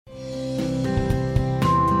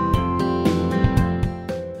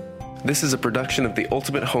This is a production of the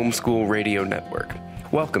Ultimate Homeschool Radio Network.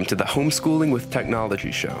 Welcome to the Homeschooling with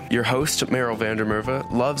Technology show. Your host, Meryl van der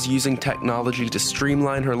Merwe, loves using technology to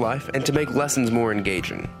streamline her life and to make lessons more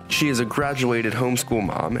engaging. She is a graduated homeschool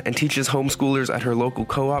mom and teaches homeschoolers at her local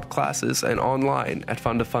co-op classes and online at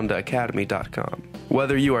fundafundaacademy.com.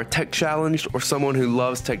 Whether you are tech-challenged or someone who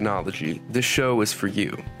loves technology, this show is for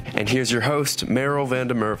you. And here's your host, Meryl van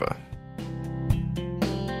der Merwe.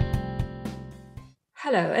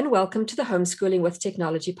 Hello and welcome to the Homeschooling with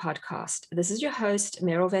Technology podcast. This is your host,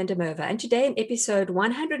 Meryl van der Merwe, and today in episode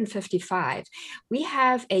 155, we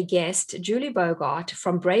have a guest, Julie Bogart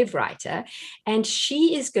from Brave Writer, and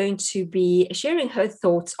she is going to be sharing her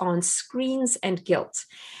thoughts on screens and guilt.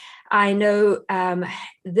 I know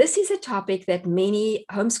this is a topic that many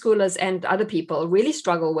homeschoolers and other people really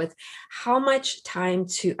struggle with, how much time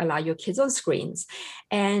to allow your kids on screens.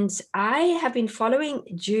 And I have been following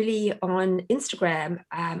Julie on Instagram.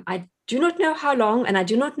 I do not know how long, and I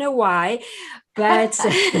do not know why, but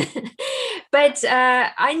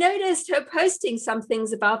I noticed her posting some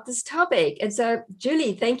things about this topic. And so,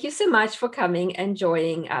 Julie, thank you so much for coming and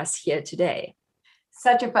joining us here today.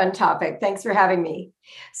 Such a fun topic. Thanks for having me.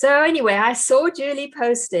 So anyway, I saw Julie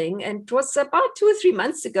posting, and it was about 2 or 3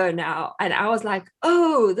 months ago now. And I was like,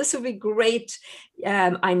 oh, this would be great.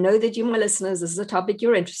 I know that you, my listeners, this is a topic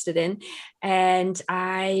you're interested in. And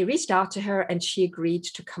I reached out to her and she agreed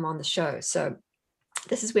to come on the show. So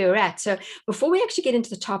this is where we're at. So before we actually get into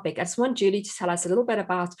the topic, I just want Julie to tell us a little bit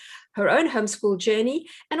about her own homeschool journey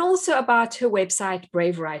and also about her website,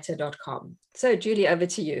 bravewriter.com. So Julie, over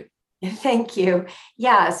to you. Thank you.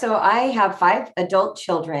 Yeah, so I have 5 adult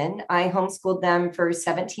children. I homeschooled them for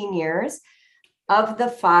 17 years. Of the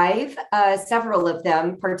 5, several of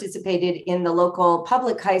them participated in the local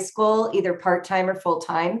public high school, either part-time or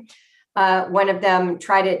full-time. One of them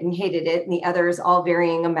tried it and hated it, and the others all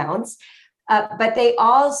varying amounts. But they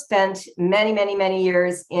all spent many, many, many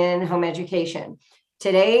years in home education.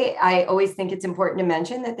 Today, I always think it's important to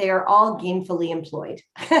mention that they are all gainfully employed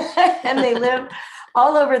and they live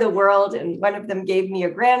all over the world. And one of them gave me a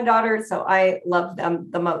granddaughter, so I love them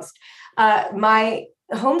the most. My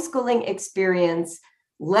homeschooling experience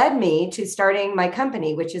led me to starting my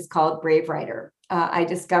company, which is called Brave Writer. I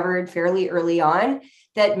discovered fairly early on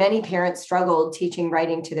that many parents struggled teaching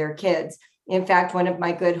writing to their kids. In fact, one of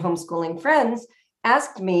my good homeschooling friends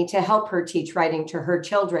asked me to help her teach writing to her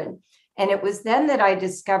children. And it was then that I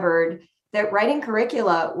discovered that writing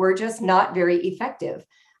curricula were just not very effective.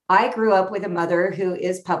 I grew up with a mother who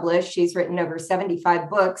is published. She's written over 75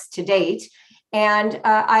 books to date. And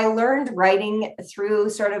I learned writing through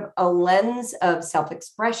sort of a lens of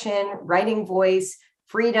self-expression, writing voice,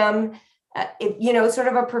 freedom, sort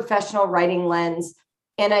of a professional writing lens.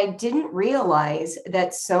 And I didn't realize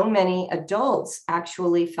that so many adults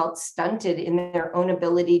actually felt stunted in their own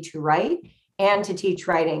ability to write and to teach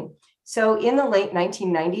writing. So in the late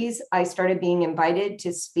 1990s, I started being invited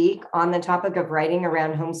to speak on the topic of writing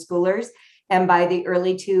around homeschoolers. And by the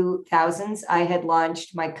early 2000s, I had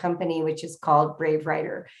launched my company, which is called Brave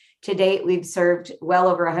Writer. To date, we've served well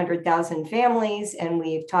over 100,000 families, and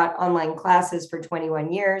we've taught online classes for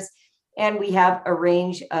 21 years. And we have a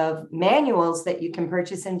range of manuals that you can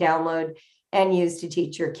purchase and download and use to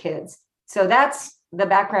teach your kids. So that's the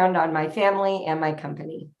background on my family and my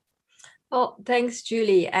company. Well, thanks,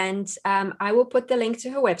 Julie. And I will put the link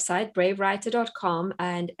to her website, bravewriter.com,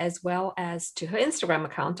 and as well as to her Instagram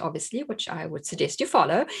account, obviously, which I would suggest you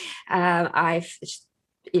follow. I've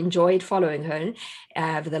enjoyed following her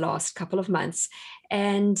over the last couple of months.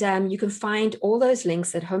 And you can find all those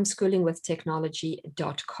links at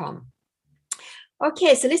homeschoolingwithtechnology.com.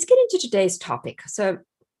 Okay, so let's get into today's topic. So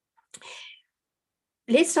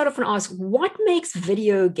let's start off and ask, what makes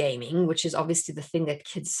video gaming, which is obviously the thing that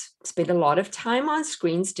kids spend a lot of time on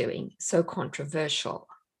screens doing, so controversial?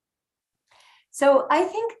 So I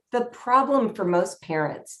think the problem for most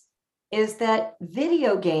parents is that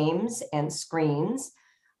video games and screens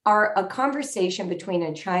are a conversation between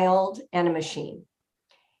a child and a machine.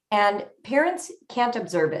 And parents can't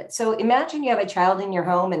observe it. So imagine you have a child in your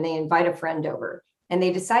home and they invite a friend over. And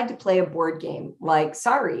they decide to play a board game like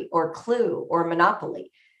Sorry or Clue or Monopoly.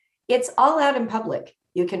 It's all out in public.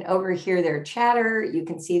 You can overhear their chatter. You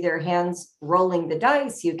can see their hands rolling the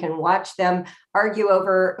dice. You can watch them argue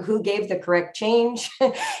over who gave the correct change.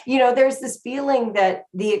 There's this feeling that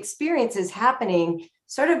the experience is happening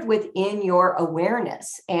sort of within your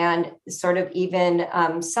awareness and sort of even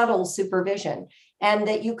subtle supervision, and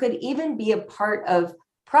that you could even be a part of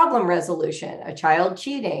problem resolution, a child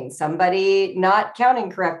cheating, somebody not counting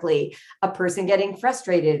correctly, a person getting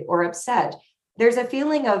frustrated or upset. There's a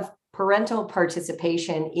feeling of parental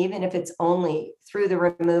participation, even if it's only through the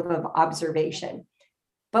remove of observation.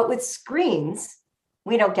 But with screens,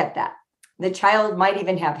 we don't get that. The child might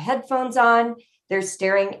even have headphones on. They're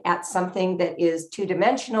staring at something that is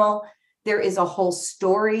two-dimensional. There is a whole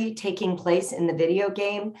story taking place in the video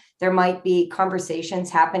game. There might be conversations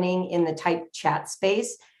happening in the typed chat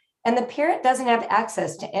space, and the parent doesn't have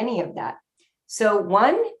access to any of that. So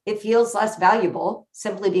one, it feels less valuable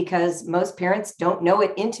simply because most parents don't know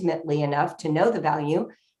it intimately enough to know the value.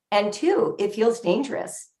 And two, it feels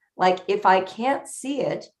dangerous. Like, if I can't see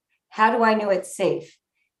it, how do I know it's safe?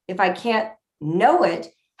 If I can't know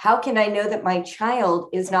it, how can I know that my child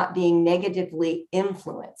is not being negatively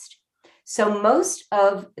influenced? So most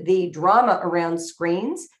of the drama around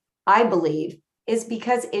screens, I believe, is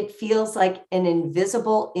because it feels like an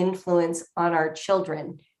invisible influence on our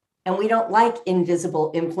children. And we don't like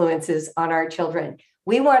invisible influences on our children.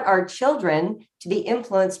 We want our children to be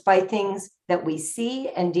influenced by things that we see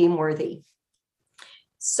and deem worthy.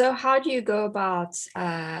 So how do you go about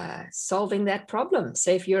solving that problem?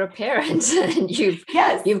 So if you're a parent and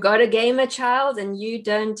you've got a gamer child and you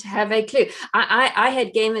don't have a clue. I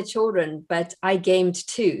had gamer children, but I gamed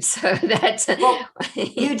too. So that's... Well,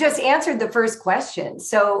 you just answered the first question.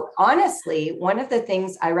 So honestly, one of the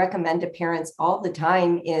things I recommend to parents all the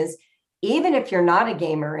time is, even if you're not a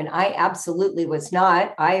gamer, and I absolutely was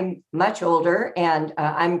not, I'm much older and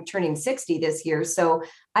I'm turning 60 this year. So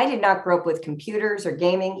I did not grow up with computers or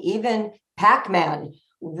gaming, even Pac-Man.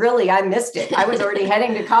 Really, I missed it. I was already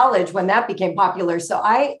heading to college when that became popular. So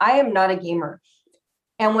I am not a gamer.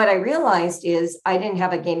 And what I realized is I didn't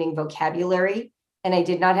have a gaming vocabulary and I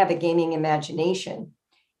did not have a gaming imagination.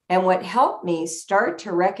 And what helped me start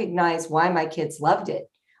to recognize why my kids loved it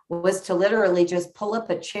was to literally just pull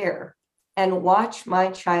up a chair and watch my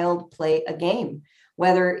child play a game,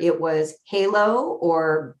 whether it was Halo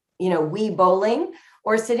or, Wii bowling,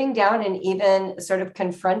 or sitting down and even sort of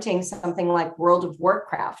confronting something like World of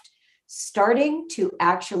Warcraft, starting to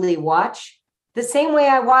actually watch the same way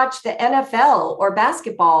I watch the NFL or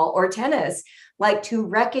basketball or tennis, like to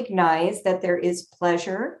recognize that there is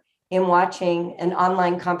pleasure in watching an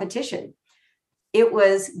online competition. It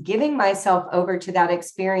was giving myself over to that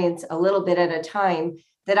experience a little bit at a time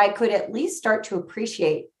that I could at least start to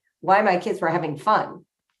appreciate why my kids were having fun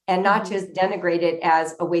and not just denigrate it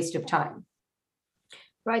as a waste of time.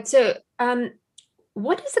 Right. So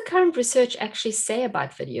what does the current research actually say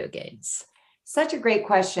about video games? Such a great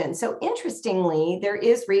question. So interestingly, there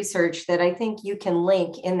is research that I think you can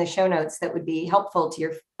link in the show notes that would be helpful to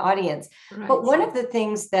your audience. Right. But one of the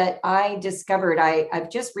things that I discovered,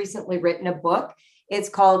 I've just recently written a book. It's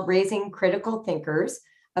called Raising Critical Thinkers,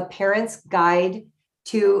 A Parent's Guide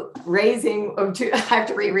to Raising, I have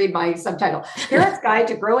to reread my subtitle, Parent's Guide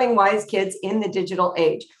to Growing Wise Kids in the Digital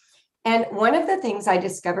Age. And one of the things I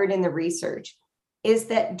discovered in the research is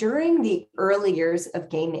that during the early years of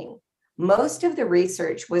gaming, most of the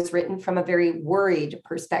research was written from a very worried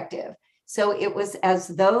perspective. So it was as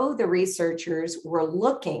though the researchers were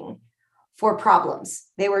looking for problems.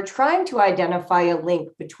 They were trying to identify a link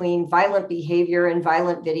between violent behavior and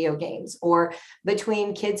violent video games, or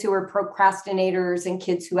between kids who are procrastinators and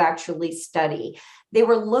kids who actually study. They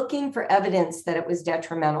were looking for evidence that it was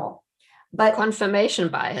detrimental. But confirmation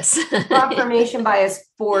bias. Confirmation bias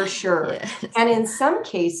for sure. Yes. And in some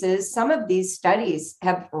cases, some of these studies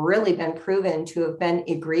have really been proven to have been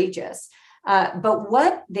egregious. But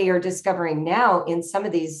what they are discovering now in some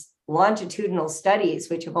of these longitudinal studies,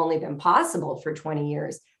 which have only been possible for 20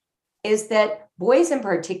 years, is that boys in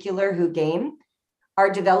particular who game are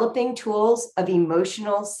developing tools of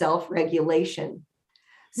emotional self-regulation.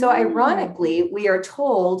 So ironically, we are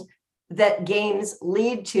told that games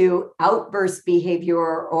lead to outburst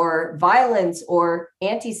behavior or violence or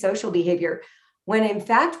antisocial behavior, when in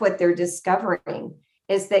fact what they're discovering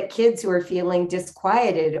is that kids who are feeling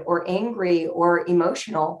disquieted or angry or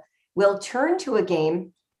emotional will turn to a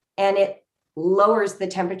game and it lowers the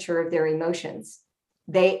temperature of their emotions.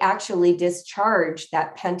 They actually discharge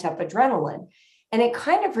that pent-up adrenaline. And it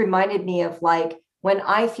kind of reminded me of like when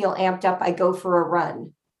I feel amped up, I go for a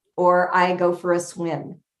run or I go for a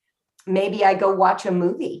swim. Maybe I go watch a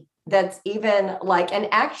movie that's even like an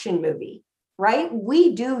action movie, right?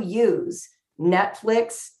 We do use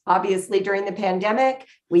Netflix, obviously during the pandemic.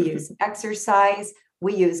 We use exercise.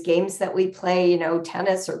 We use games that we play,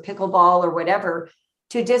 tennis or pickleball or whatever,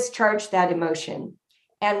 to discharge that emotion.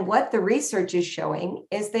 And what the research is showing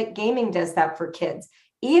is that gaming does that for kids.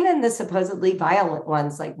 Even the supposedly violent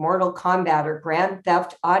ones like Mortal Kombat or Grand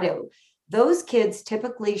Theft Auto, those kids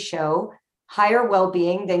typically show higher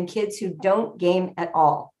well-being than kids who don't game at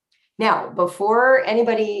all. Now, before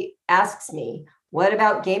anybody asks me, what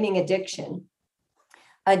about gaming addiction?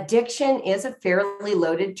 Addiction is a fairly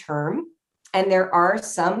loaded term, and there are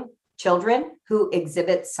some children who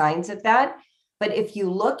exhibit signs of that. But if you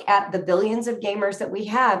look at the billions of gamers that we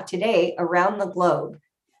have today around the globe,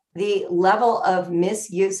 the level of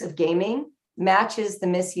misuse of gaming matches the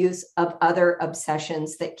misuse of other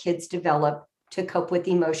obsessions that kids develop to cope with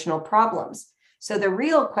emotional problems. So the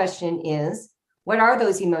real question is, what are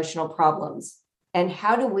those emotional problems? And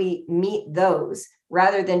how do we meet those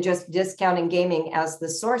rather than just discounting gaming as the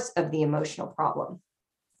source of the emotional problem?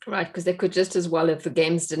 Right, because they could just as well, if the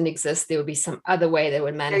games didn't exist, there would be some other way they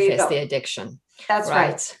would manifest their addiction. That's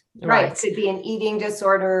right. Right. Could be an eating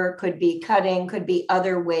disorder, could be cutting, could be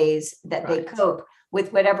other ways that they cope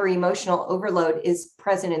with whatever emotional overload is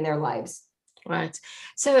present in their lives. Right.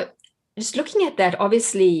 So just looking at that,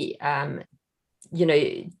 obviously,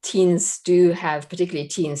 teens do have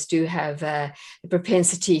the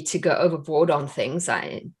propensity to go overboard on things.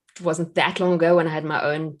 It wasn't that long ago when I had my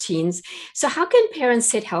own teens. So how can parents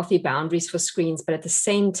set healthy boundaries for screens, but at the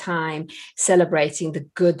same time celebrating the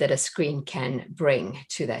good that a screen can bring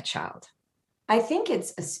to that child? I think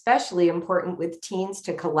it's especially important with teens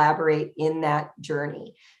to collaborate in that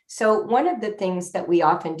journey. So one of the things that we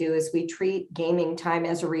often do is we treat gaming time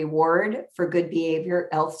as a reward for good behavior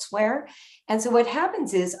elsewhere. And so what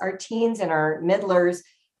happens is our teens and our middlers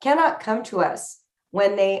cannot come to us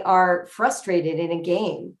when they are frustrated in a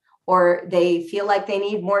game or they feel like they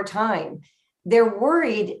need more time. They're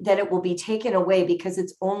worried that it will be taken away because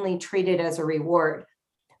it's only treated as a reward.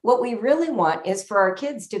 What we really want is for our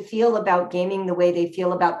kids to feel about gaming the way they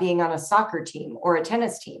feel about being on a soccer team or a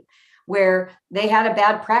tennis team, where they had a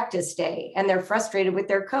bad practice day and they're frustrated with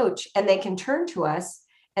their coach, and they can turn to us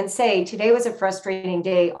and say, today was a frustrating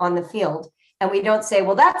day on the field. And we don't say,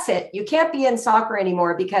 well, that's it. You can't be in soccer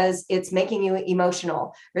anymore because it's making you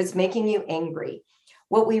emotional or it's making you angry.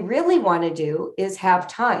 What we really want to do is have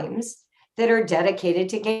times that are dedicated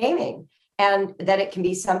to gaming, and that it can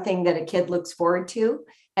be something that a kid looks forward to,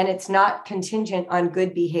 and it's not contingent on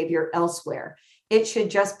good behavior elsewhere. It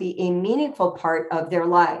should just be a meaningful part of their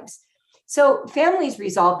lives. So families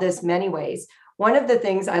resolve this many ways. One of the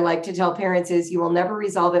things I like to tell parents is you will never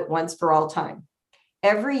resolve it once for all time.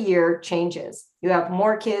 Every year changes. You have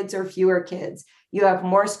more kids or fewer kids. You have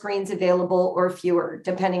more screens available or fewer,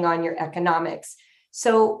 depending on your economics.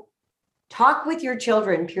 So talk with your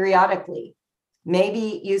children periodically.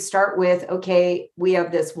 Maybe you start with, okay, we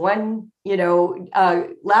have this one,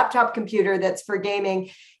 laptop computer that's for gaming,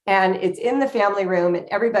 and it's in the family room, and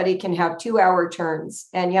everybody can have 2-hour turns,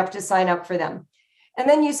 and you have to sign up for them. And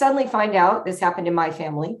then you suddenly find out, this happened in my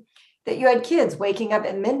family, that you had kids waking up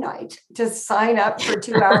at midnight to sign up for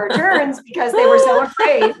 2-hour turns because they were so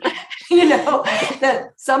afraid, that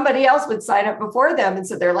somebody else would sign up before them. And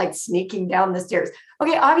so they're like sneaking down the stairs.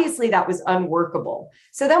 Okay, obviously that was unworkable.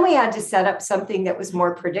 So then we had to set up something that was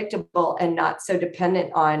more predictable and not so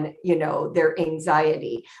dependent on, their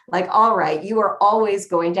anxiety. Like, all right, you are always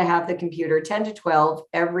going to have the computer 10 to 12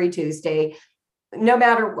 every Tuesday, no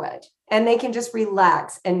matter what. And they can just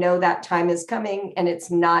relax and know that time is coming, and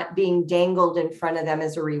it's not being dangled in front of them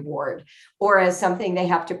as a reward or as something they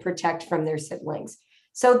have to protect from their siblings.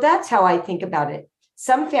 So that's how I think about it.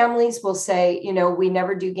 Some families will say, we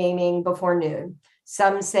never do gaming before noon.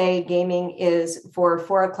 Some say gaming is for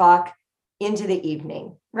 4 o'clock into the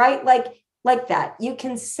evening, right? Like that. You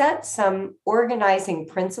can set some organizing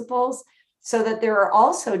principles so that there are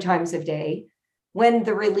also times of day when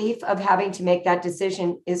the relief of having to make that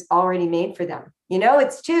decision is already made for them.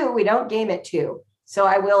 It's 2, we don't game at 2. So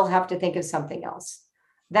I will have to think of something else.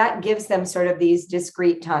 That gives them sort of these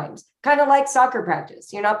discrete times, kind of like soccer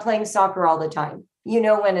practice. You're not playing soccer all the time. You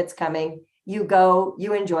know when it's coming. You go,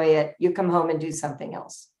 you enjoy it, you come home and do something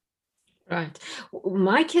else. Right.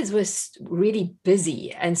 My kids were really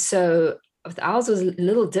busy. And so ours was a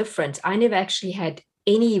little different. I never actually had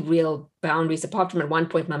any real boundaries, apart from at one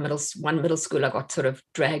point, one middle schooler got sort of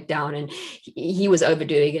dragged down and he was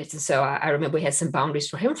overdoing it. And so I remember we had some boundaries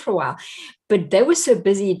for him for a while, but they were so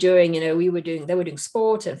busy doing, they were doing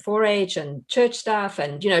sport and 4-H and church stuff.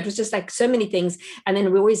 And, it was just like so many things. And then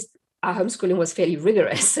our homeschooling was fairly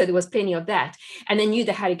rigorous. So there was plenty of that. And they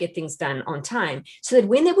knew how to get things done on time, so that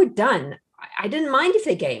when they were done, I didn't mind if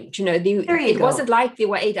they gamed. It wasn't like there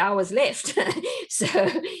were 8 hours left. So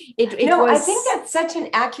it was. I think that's such an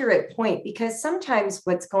accurate point, because sometimes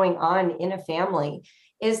what's going on in a family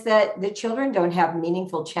is that the children don't have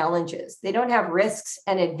meaningful challenges. They don't have risks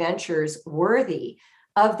and adventures worthy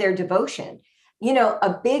of their devotion.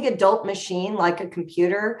 A big adult machine like a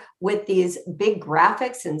computer with these big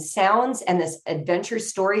graphics and sounds and this adventure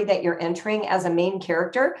story that you're entering as a main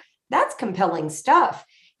character, That's compelling stuff.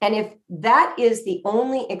 And if that is the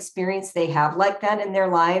only experience they have like that in their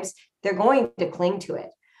lives, they're going to cling to it.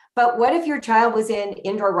 But what if your child was in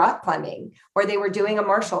indoor rock climbing, or they were doing a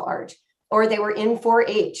martial art, or they were in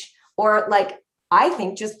 4-H, or like, I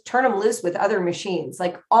think just turn them loose with other machines.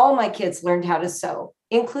 Like all my kids learned how to sew,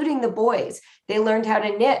 including the boys. They learned how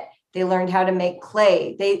to knit. They learned how to make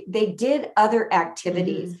clay. They did other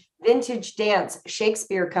activities, vintage dance,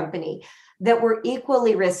 Shakespeare Company, that were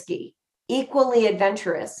equally risky, equally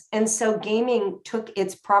adventurous. And so gaming took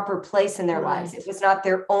its proper place in their lives. It was not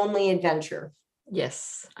their only adventure.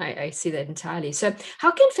 Yes, I see that entirely. So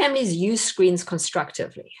how can families use screens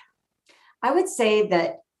constructively? I would say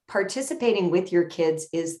that participating with your kids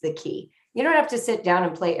is the key. You don't have to sit down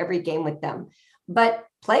and play every game with them, but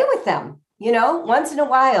play with them, once in a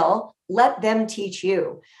while, let them teach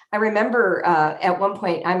you. I remember at one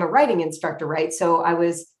point, I'm a writing instructor, right? So I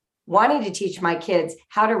was wanting to teach my kids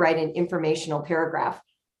how to write an informational paragraph.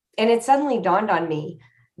 And it suddenly dawned on me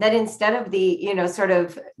that instead of the, sort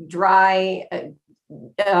of dry,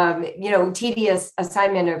 tedious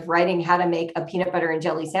assignment of writing how to make a peanut butter and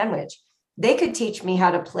jelly sandwich, they could teach me how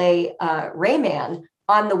to play Rayman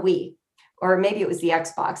on the Wii, or maybe it was the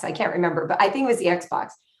Xbox. I can't remember, but I think it was the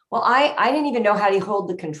Xbox. Well, I didn't even know how to hold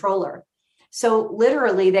the controller. So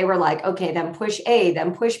literally they were like, okay, then push A,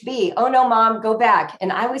 then push B. Oh no, mom, go back.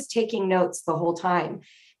 And I was taking notes the whole time.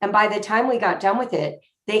 And by the time we got done with it,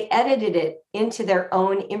 they edited it into their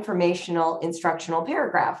own informational instructional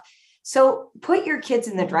paragraph. So put your kids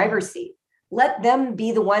in the driver's seat. Let them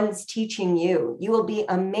be the ones teaching you. You will be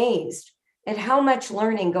amazed at how much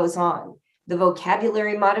learning goes on. The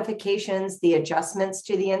vocabulary modifications, the adjustments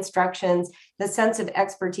to the instructions, the sense of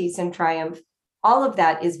expertise and triumph, all of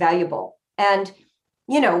that is valuable. And,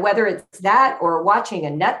 whether it's that or watching a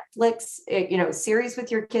Netflix, series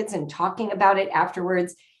with your kids and talking about it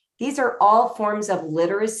afterwards, these are all forms of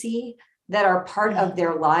literacy that are part of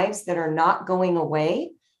their lives that are not going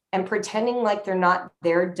away. And pretending like they're not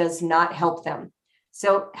there does not help them.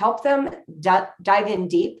 So help them dive in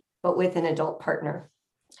deep, but with an adult partner.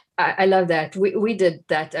 I love that. We did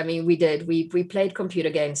that. I mean, we played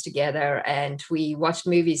computer games together, and we watched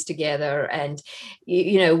movies together, and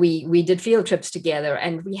we did field trips together,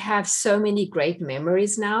 and we have so many great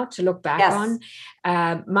memories now to look back on.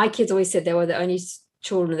 My kids always said they were the only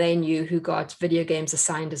children they knew who got video games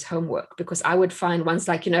assigned as homework, because I would find ones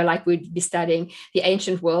like we'd be studying the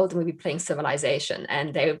ancient world and we'd be playing Civilization,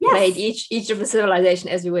 and they played each of the civilization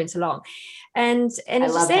as we went along. And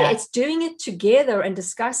as you say, it's doing it together and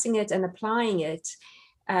discussing it and applying it,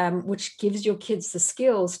 which gives your kids the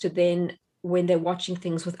skills to then, when they're watching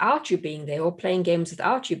things without you being there or playing games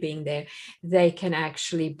without you being there, they can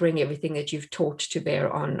actually bring everything that you've taught to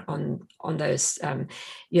bear on those,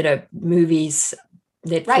 movies,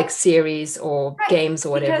 Netflix series or games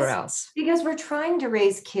or whatever else. Because we're trying to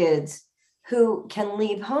raise kids who can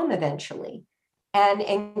leave home eventually and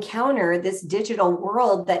encounter this digital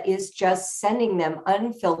world that is just sending them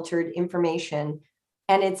unfiltered information.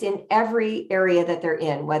 And it's in every area that they're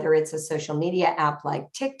in, whether it's a social media app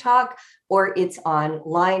like TikTok, or it's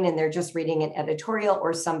online and they're just reading an editorial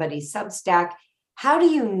or somebody's Substack. How do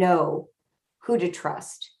you know who to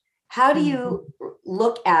trust? How do you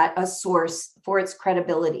look at a source for its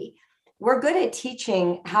credibility? We're good at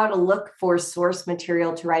teaching how to look for source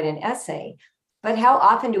material to write an essay, but how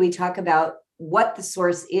often do we talk about what the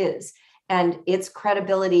source is and its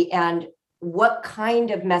credibility and what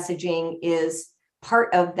kind of messaging is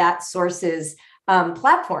part of that source's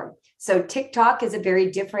platform? So TikTok is a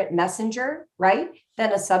very different messenger, right,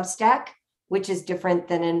 than a Substack, which is different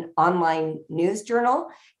than an online news journal.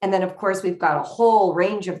 And then, of course, we've got a whole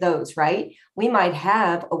range of those, right? We might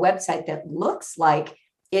have a website that looks like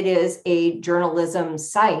it is a journalism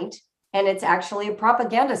site, and it's actually a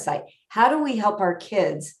propaganda site. How do we help our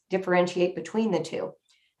kids differentiate between the two?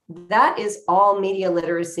 That is all media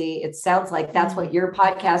literacy. It sounds like that's what your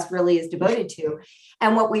podcast really is devoted to.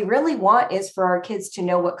 And what we really want is for our kids to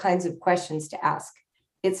know what kinds of questions to ask.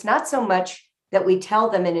 It's not so much that we tell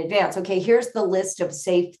them in advance, okay, here's the list of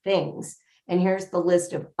safe things, and here's the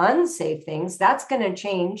list of unsafe things. That's going to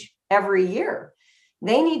change every year.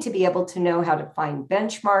 They need to be able to know how to find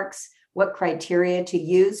benchmarks, what criteria to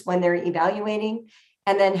use when they're evaluating,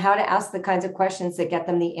 and then how to ask the kinds of questions that get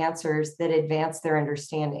them the answers that advance their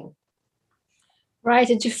understanding. Right.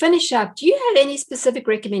 And to finish up, do you have any specific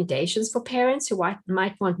recommendations for parents who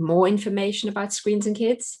might want more information about screens and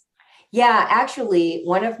kids? Yeah, actually,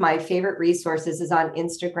 one of my favorite resources is on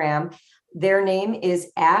Instagram. Their name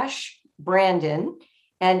is Ash Brandon.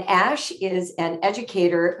 And Ash is an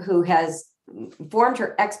educator who has formed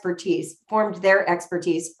their expertise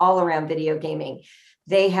all around video gaming.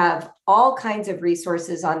 They have all kinds of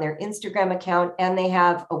resources on their Instagram account, and they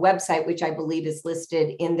have a website, which I believe is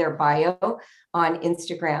listed in their bio on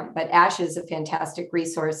Instagram. But Ash is a fantastic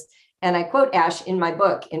resource. And I quote Ash in my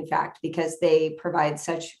book, in fact, because they provide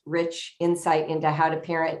such rich insight into how to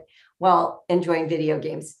parent while enjoying video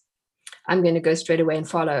games. I'm going to go straight away and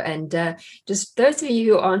follow. And just those of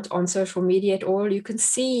you who aren't on social media at all, you can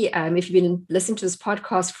see, if you've been listening to this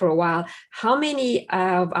podcast for a while, how many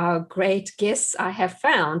of our great guests I have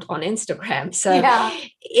found on Instagram. So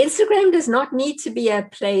Instagram does not need to be a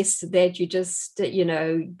place that you just,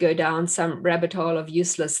 go down some rabbit hole of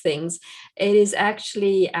useless things. It is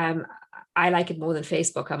actually, I like it more than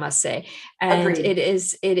Facebook, I must say. And Agreed.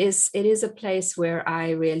 it is a place where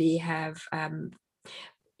I really have,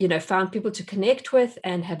 found people to connect with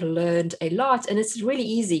and have learned a lot. And it's really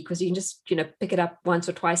easy because you can just, pick it up once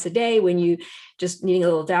or twice a day when you just needing a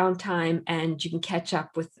little downtime, and you can catch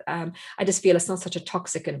up with, I just feel it's not such a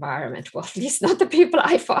toxic environment. Well, at least not the people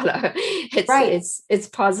I follow. It's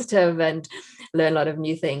positive and learn a lot of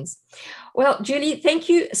new things. Well, Julie, thank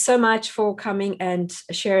you so much for coming and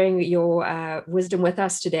sharing your wisdom with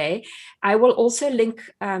us today. I will also link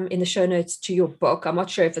in the show notes to your book. I'm not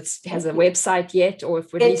sure if it has a website yet or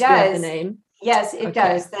if we have the name. Yes, it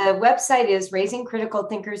does. The website is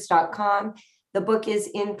raisingcriticalthinkers.com. The book is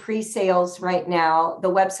in pre-sales right now. The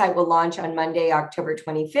website will launch on Monday, October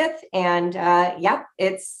 25th. And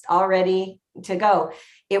it's all ready to go.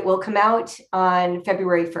 It will come on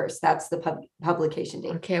February 1st. That's the publication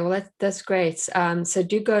date. Okay, well, that's great. So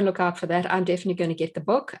do go and look out for that. I'm definitely going to get the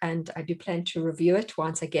book, and I do plan to review it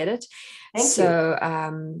once I get it. Thank you.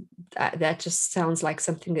 That just sounds like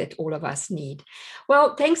something that all of us need.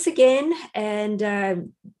 Well, thanks again,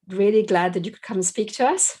 and really glad that you could come and speak to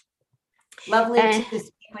us. Lovely to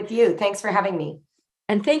speak with you. Thanks for having me.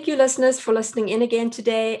 And thank you, listeners, for listening in again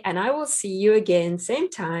today. And I will see you again, same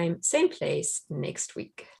time, same place next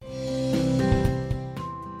week.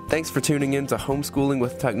 Thanks for tuning in to Homeschooling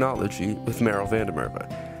with Technology with Meryl van der Merwe.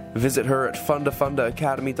 Visit her at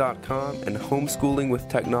fundafundaacademy.com and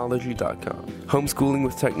homeschoolingwithtechnology.com. Homeschooling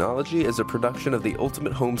with Technology is a production of the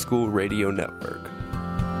Ultimate Homeschool Radio Network.